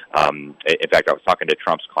person. In fact, I was talking to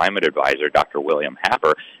Trump's climate advisor, Dr. William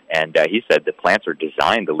Happer, and he said that plants are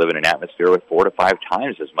designed to live in an atmosphere with 4 to 5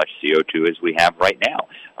 times as much CO2 as we have right now.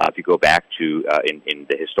 If you go back to in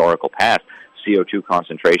the historical past, CO2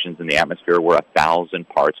 concentrations in the atmosphere were 1,000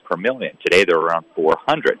 parts per million. Today, they're around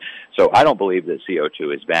 400. So I don't believe that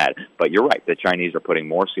CO2 is bad. But you're right, the Chinese are putting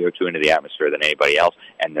more CO2 into the atmosphere than anybody else,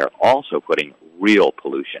 and they're also putting real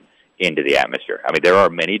pollution into the atmosphere. I mean, there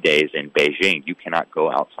are many days in Beijing you cannot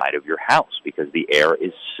go outside of your house because the air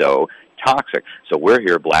is so toxic. So we're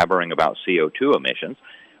here blabbering about CO2 emissions,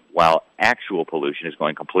 while actual pollution is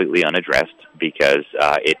going completely unaddressed because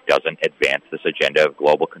it doesn't advance this agenda of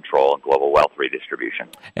global control and global wealth redistribution.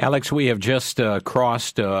 Alex, we have just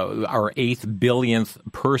crossed our 8th billionth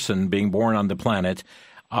person being born on the planet.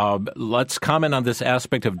 Let's comment on this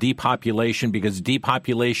aspect of depopulation, because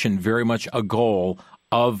depopulation very much a goal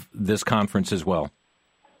of this conference as well.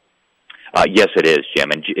 Yes, it is,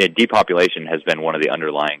 Jim. And depopulation has been one of the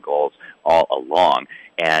underlying goals all along.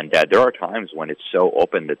 And there are times when it's so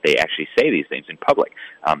open that they actually say these things in public.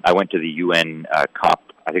 I went to the UN COP,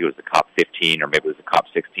 I think it was the COP 15 or maybe it was the COP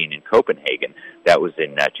 16 in Copenhagen. That was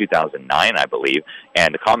in 2009, I believe.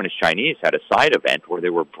 And the Communist Chinese had a side event where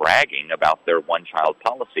they were bragging about their one-child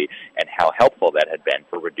policy and how helpful that had been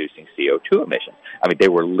for reducing CO2 emissions. I mean, they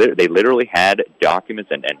literally had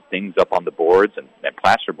documents and things up on the boards and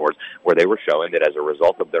plaster boards where they were showing that as a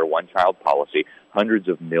result of their one-child policy, hundreds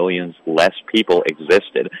of millions less people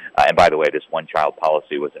existed. And by the way, this one-child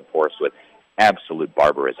policy was enforced with absolute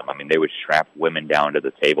barbarism. I mean, they would strap women down to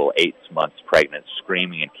the table 8 months pregnant,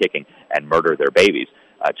 screaming and kicking, and murder their babies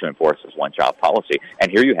to enforce this one-child policy.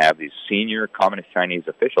 And here you have these senior Communist Chinese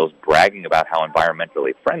officials bragging about how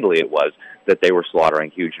environmentally friendly it was that they were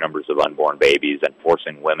slaughtering huge numbers of unborn babies and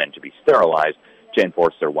forcing women to be sterilized to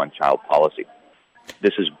enforce their one-child policy.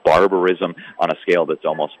 This is barbarism on a scale that's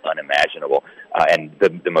almost unimaginable. And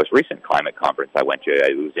the most recent climate conference I went to,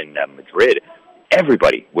 it was in Madrid.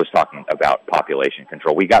 Everybody was talking about population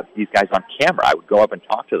control. We got these guys on camera. I would go up and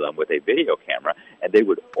talk to them with a video camera, and they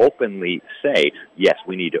would openly say, yes,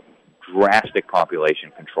 we need drastic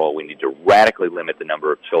population control. We need to radically limit the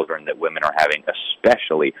number of children that women are having,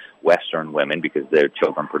 especially Western women, because their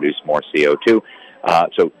children produce more CO2.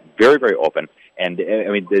 So very, very open. And, I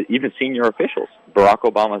mean, even senior officials, Barack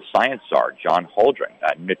Obama's science czar, John Holdren,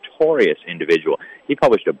 a notorious individual, he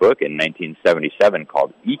published a book in 1977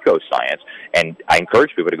 called Ecoscience, and I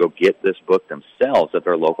encourage people to go get this book themselves at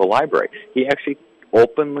their local library. He actually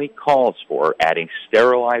openly calls for adding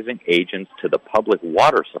sterilizing agents to the public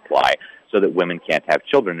water supply so that women can't have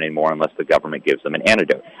children anymore unless the government gives them an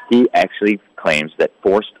antidote. He actually claims that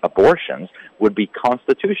forced abortions would be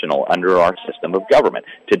constitutional under our system of government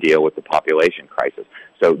to deal with the population crisis.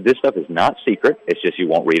 So this stuff is not secret. It's just you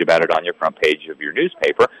won't read about it on your front page of your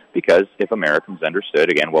newspaper, because if Americans understood,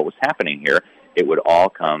 again, what was happening here, it would all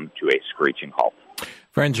come to a screeching halt.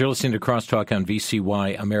 Friends, you're listening to Crosstalk on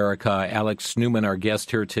VCY America. Alex Newman, our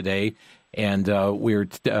guest here today. And we're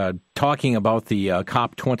talking about the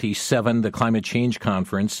COP27, the Climate Change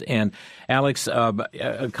Conference. And, Alex,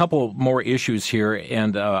 a couple more issues here,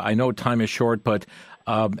 and I know time is short, but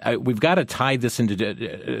we've got to tie this into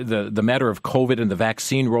the matter of COVID and the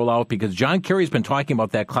vaccine rollout, because John Kerry's been talking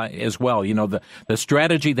about that as well. You know, the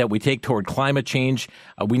strategy that we take toward climate change,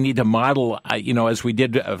 we need to model, as we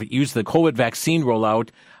did use the COVID vaccine rollout,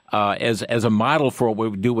 as a model for what we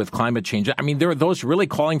would do with climate change. I mean, there are those really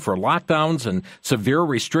calling for lockdowns and severe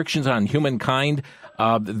restrictions on humankind.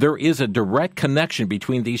 There is a direct connection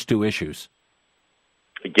between these two issues.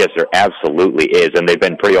 Yes, there absolutely is, and they've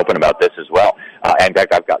been pretty open about this as well. In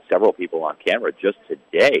fact, I've got several people on camera just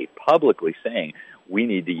today publicly saying we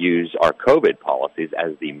need to use our COVID policies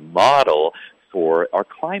as the model for our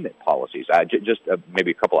climate policies. Just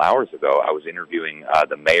maybe a couple hours ago, I was interviewing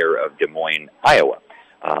the mayor of Des Moines, Iowa.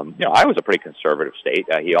 Iowa's a pretty conservative state.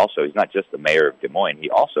 He's not just the mayor of Des Moines,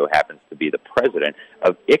 he also happens to be the president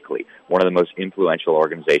of ICLEI, one of the most influential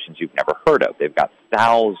organizations you've never heard of. They've got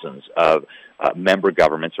thousands of member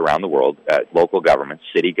governments around the world, local governments,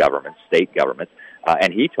 city governments, state governments,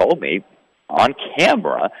 and he told me on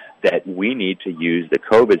camera that we need to use the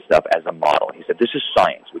COVID stuff as a model. He said, this is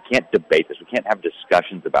science. We can't debate this. We can't have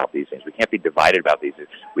discussions about these things. We can't be divided about these things.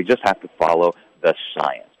 We just have to follow the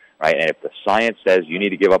science. Right? And if the science says you need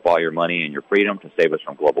to give up all your money and your freedom to save us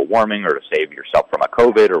from global warming or to save yourself from a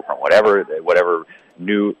COVID or from whatever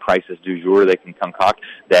new crisis du jour they can concoct,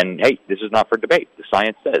 then, hey, this is not for debate. The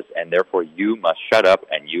science says, and therefore you must shut up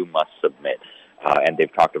and you must submit. And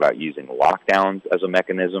they've talked about using lockdowns as a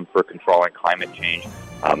mechanism for controlling climate change.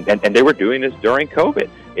 And they were doing this during COVID.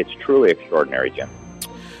 It's truly extraordinary, Jim.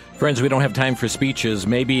 Friends, we don't have time for speeches.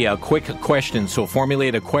 Maybe a quick question. So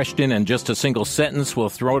formulate a question in just a single sentence. We'll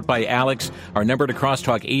throw it by Alex. Our number to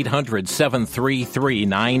crosstalk,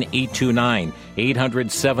 800-733-9829.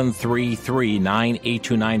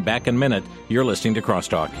 800-733-9829. Back in a minute. You're listening to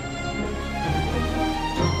Crosstalk.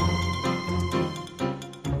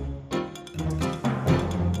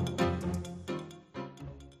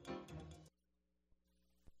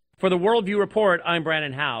 For the Worldview Report, I'm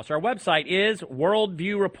Brandon House. Our website is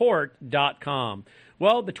worldviewreport.com.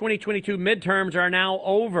 Well, the 2022 midterms are now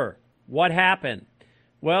over. What happened?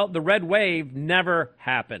 Well, the red wave never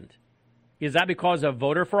happened. Is that because of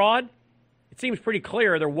voter fraud? It seems pretty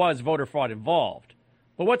clear there was voter fraud involved.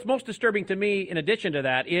 But what's most disturbing to me, in addition to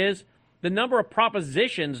that, is the number of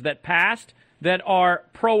propositions that passed that are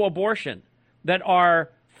pro-abortion, that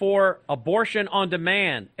are for abortion on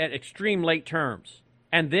demand at extreme late terms.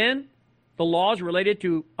 And then the laws related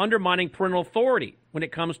to undermining parental authority when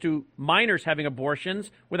it comes to minors having abortions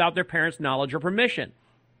without their parents' knowledge or permission.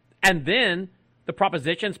 And then the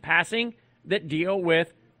propositions passing that deal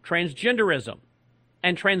with transgenderism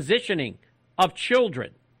and transitioning of children.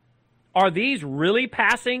 Are these really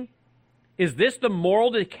passing? Is this the moral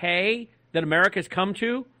decay that America's come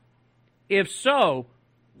to? If so,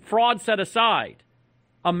 fraud set aside,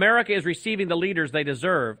 America is receiving the leaders they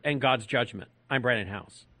deserve and God's judgment. I'm Brandon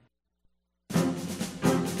House.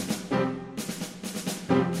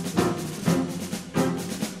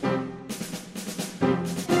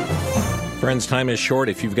 Friends, time is short.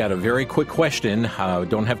 If you've got a very quick question,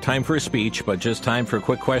 don't have time for a speech, but just time for a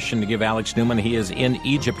quick question to give Alex Newman. He is in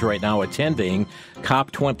Egypt right now attending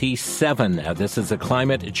COP27. This is a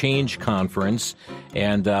climate change conference.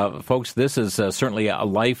 And, folks, this is certainly a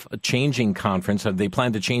life-changing conference. They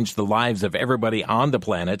plan to change the lives of everybody on the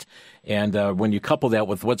planet. And when you couple that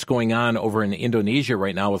with what's going on over in Indonesia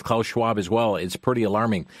right now with Klaus Schwab as well, it's pretty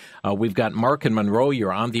alarming. We've got Mark in Monroe.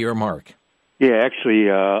 You're on the air, Mark. Yeah,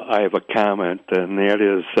 actually, I have a comment, and that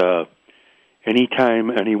is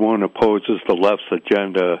anytime anyone opposes the left's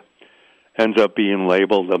agenda ends up being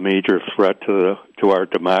labeled a major threat to our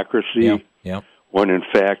democracy, when in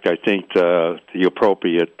fact I think the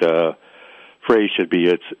appropriate phrase should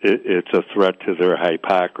be it's a threat to their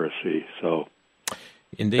hypocrisy. So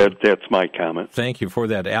indeed, that's my comment. Thank you for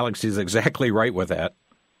that. Alex is exactly right with that.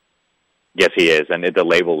 Yes, he is, and the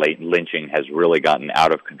label lynching has really gotten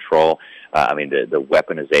out of control. The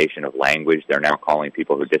weaponization of language, they're now calling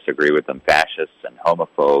people who disagree with them fascists and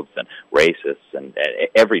homophobes and racists and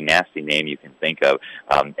every nasty name you can think of.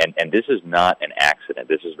 And this is not an accident.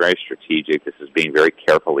 This is very strategic. This is being very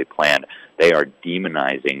carefully planned. They are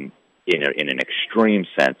demonizing, in an extreme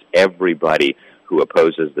sense, everybody who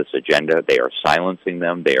opposes this agenda. They are silencing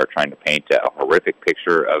them. They are trying to paint a horrific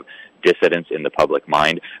picture of dissidents in the public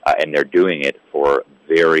mind, and they're doing it for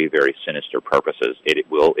very, very sinister purposes. It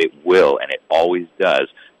will, and it always does,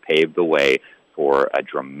 pave the way for a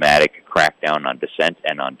dramatic crackdown on dissent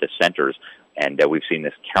and on dissenters. And we've seen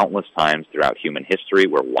this countless times throughout human history.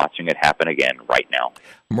 We're watching it happen again right now.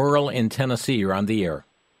 Merle in Tennessee, you're on the air.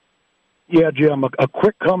 Yeah, Jim, a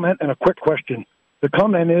quick comment and a quick question. The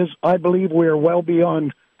comment is, I believe we are well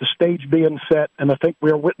beyond the stage being set, and I think we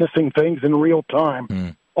are witnessing things in real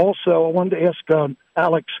time. Also, I wanted to ask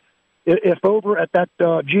Alex, if over at that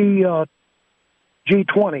G20,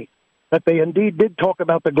 that they indeed did talk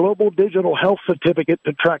about the global digital health certificate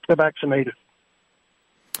to track the vaccinated.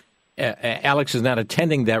 Alex is not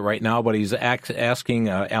attending that right now, but he's asking,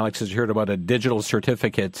 Alex has heard about a digital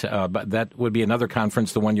certificate, but that would be another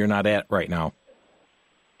conference, the one you're not at right now.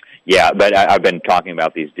 Yeah, but I've been talking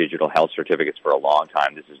about these digital health certificates for a long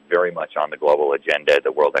time. This is very much on the global agenda.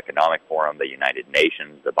 The World Economic Forum, the United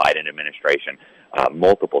Nations, the Biden administration,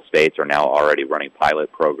 multiple states are now already running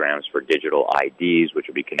pilot programs for digital IDs, which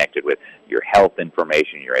will be connected with your health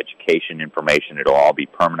information, your education information. It'll all be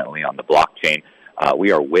permanently on the blockchain.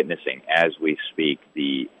 We are witnessing, as we speak,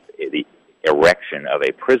 the erection of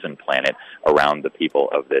a prison planet around the people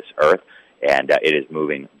of this earth, and it is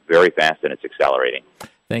moving very fast and it's accelerating.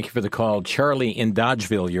 Thank you for the call. Charlie in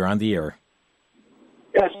Dodgeville, you're on the air.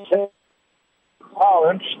 Yes. Oh,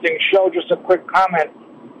 interesting show. Just a quick comment.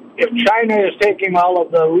 If China is taking all of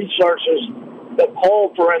the resources, the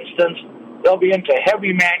coal, for instance, they'll be into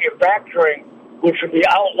heavy manufacturing, which would be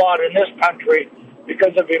outlawed in this country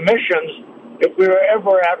because of emissions. If we were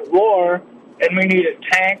ever at war and we needed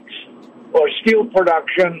tanks or steel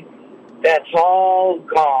production, that's all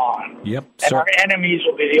gone. Yep. And our enemies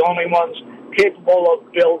will be the only ones capable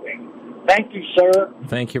of building. Thank you, sir.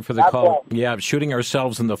 Thank you for the call. Yeah, shooting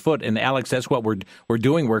ourselves in the foot. And, Alex, that's what we're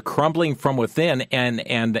doing. We're crumbling from within and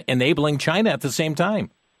enabling China at the same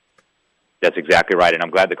time. That's exactly right, and I'm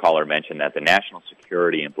glad the caller mentioned that. The national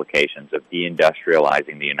security implications of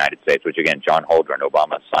deindustrializing the United States, which, again, John Holdren,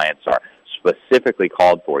 Obama's Science Czar, specifically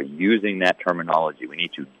called for using that terminology. We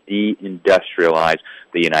need to deindustrialize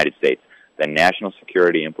the United States. The national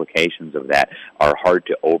security implications of that are hard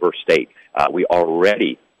to overstate. We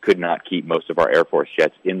already could not keep most of our Air Force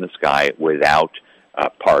jets in the sky without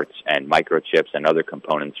parts and microchips and other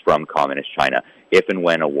components from Communist China. If and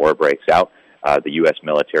when a war breaks out, the U.S.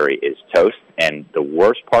 military is toast. And the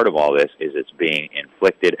worst part of all this is it's being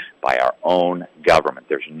inflicted by our own government.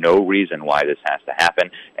 There's no reason why this has to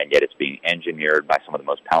happen, and yet it's being engineered by some of the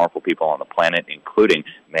most powerful people on the planet, including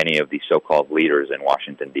many of the so-called leaders in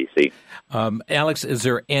Washington, D.C. Alex, is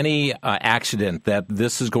there any accident that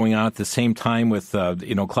this is going on at the same time with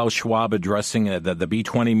Klaus Schwab addressing the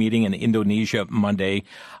B20 meeting in Indonesia Monday?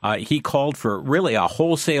 He called for really a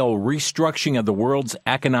wholesale restructuring of the world's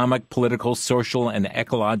economic, political, social, and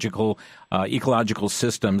ecological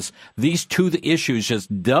systems. These two issues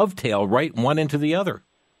just dovetail right one into the other.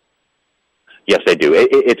 Yes, they do.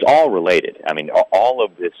 It's all related. I mean, all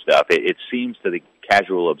of this stuff, it seems to the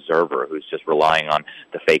casual observer who's just relying on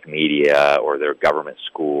the fake media or their government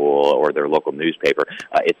school or their local newspaper,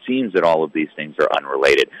 it seems that all of these things are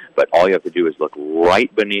unrelated. But all you have to do is look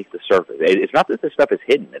right beneath the surface. It's not that this stuff is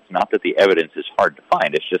hidden. It's not that the evidence is hard to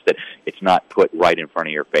find. It's just that it's not put right in front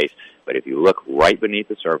of your face. But if you look right beneath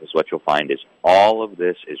the surface, what you'll find is all of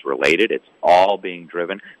this is related. It's all being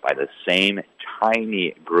driven by the same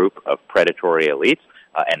tiny group of predatory elites,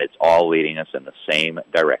 and it's all leading us in the same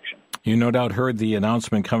direction. You no doubt heard the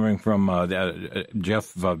announcement coming from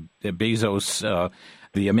Jeff Bezos,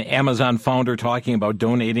 the Amazon founder, talking about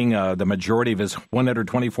donating the majority of his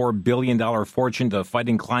 $124 billion fortune to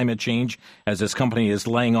fighting climate change as his company is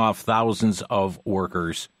laying off thousands of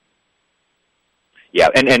workers. Yeah,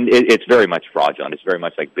 and it's very much fraudulent. It's very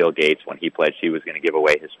much like Bill Gates when he pledged he was going to give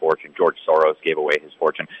away his fortune. George Soros gave away his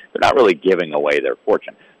fortune. They're not really giving away their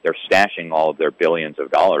fortune. They're stashing all of their billions of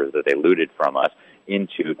dollars that they looted from us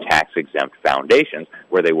into tax-exempt foundations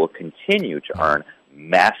where they will continue to earn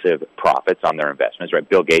massive profits on their investments. Right?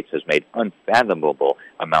 Bill Gates has made unfathomable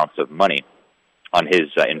amounts of money on his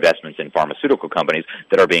investments in pharmaceutical companies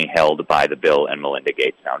that are being held by the Bill and Melinda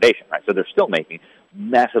Gates Foundation. Right? So they're still making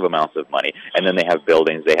massive amounts of money, and then they have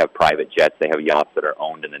buildings, they have private jets, they have yachts that are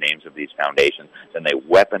owned in the names of these foundations, and they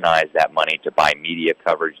weaponize that money to buy media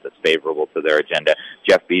coverage that's favorable to their agenda.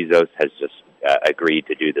 Jeff Bezos has just agreed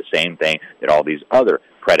to do the same thing that all these other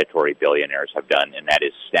predatory billionaires have done, and that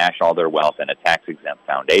is stash all their wealth in a tax-exempt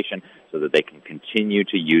foundation so that they can continue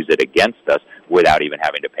to use it against us without even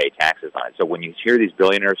having to pay taxes on it. So when you hear these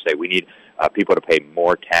billionaires say we need people to pay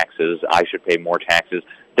more taxes, I should pay more taxes,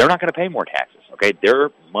 they're not going to pay more taxes, okay? Their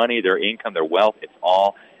money, their income, their wealth, it's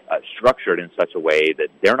all structured in such a way that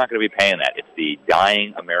they're not going to be paying that. It's the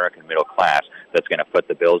dying American middle class that's going to foot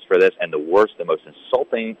the bills for this. And the worst, the most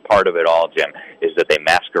insulting part of it all, Jim, is that they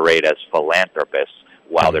masquerade as philanthropists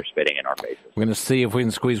while they're spitting in our faces. We're going to see if we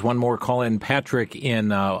can squeeze one more call in. Patrick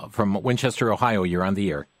from Winchester, Ohio, you're on the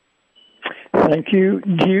air. Thank you.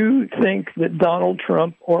 Do you think that Donald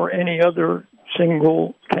Trump or any other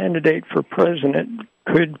single candidate for president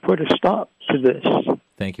could put a stop to this?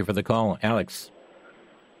 Thank you for the call. Alex?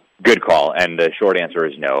 Good call, and the short answer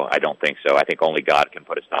is no, I don't think so. I think only God can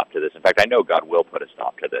put a stop to this. In fact, I know God will put a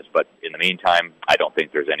stop to this, but in the meantime, I don't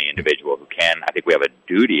think there's any individual who can. I think we have a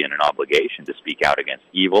duty and an obligation to speak out against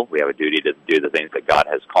evil. We have a duty to do the things that God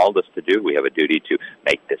has called us to do. We have a duty to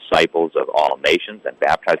make disciples of all nations and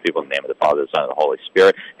baptize people in the name of the Father, the Son, and the Holy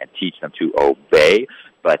Spirit, and teach them to obey.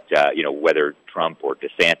 But, whether Trump or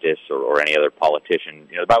DeSantis or any other politician,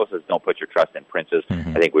 the Bible says don't put your trust in princes.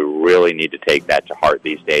 Mm-hmm. I think we really need to take that to heart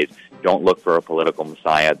these days. Don't look for a political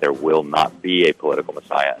Messiah. There will not be a political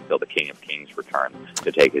Messiah until the King of Kings returns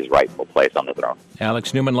to take his rightful place on the throne.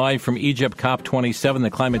 Alex Newman live from Egypt, COP27,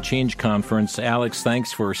 the Climate Change Conference. Alex,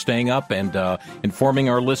 thanks for staying up and informing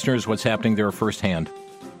our listeners what's happening there firsthand.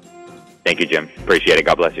 Thank you, Jim. Appreciate it.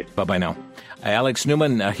 God bless you. Bye-bye now. Alex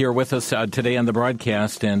Newman here with us today on the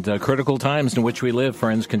broadcast, and critical times in which we live,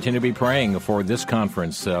 friends. Continue to be praying for this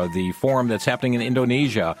conference, the forum that's happening in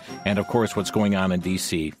Indonesia, and, of course, what's going on in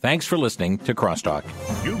D.C. Thanks for listening to Crosstalk.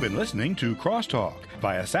 You've been listening to Crosstalk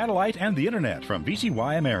via satellite and the Internet from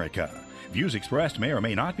VCY America. Views expressed may or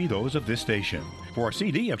may not be those of this station. For a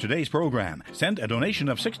CD of today's program, send a donation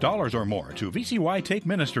of $6 or more to VCY Take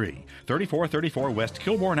Ministry, 3434 West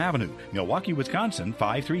Kilbourne Avenue, Milwaukee, Wisconsin,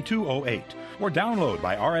 53208, or download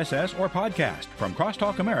by RSS or podcast from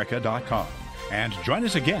crosstalkamerica.com. And join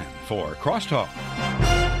us again for Crosstalk.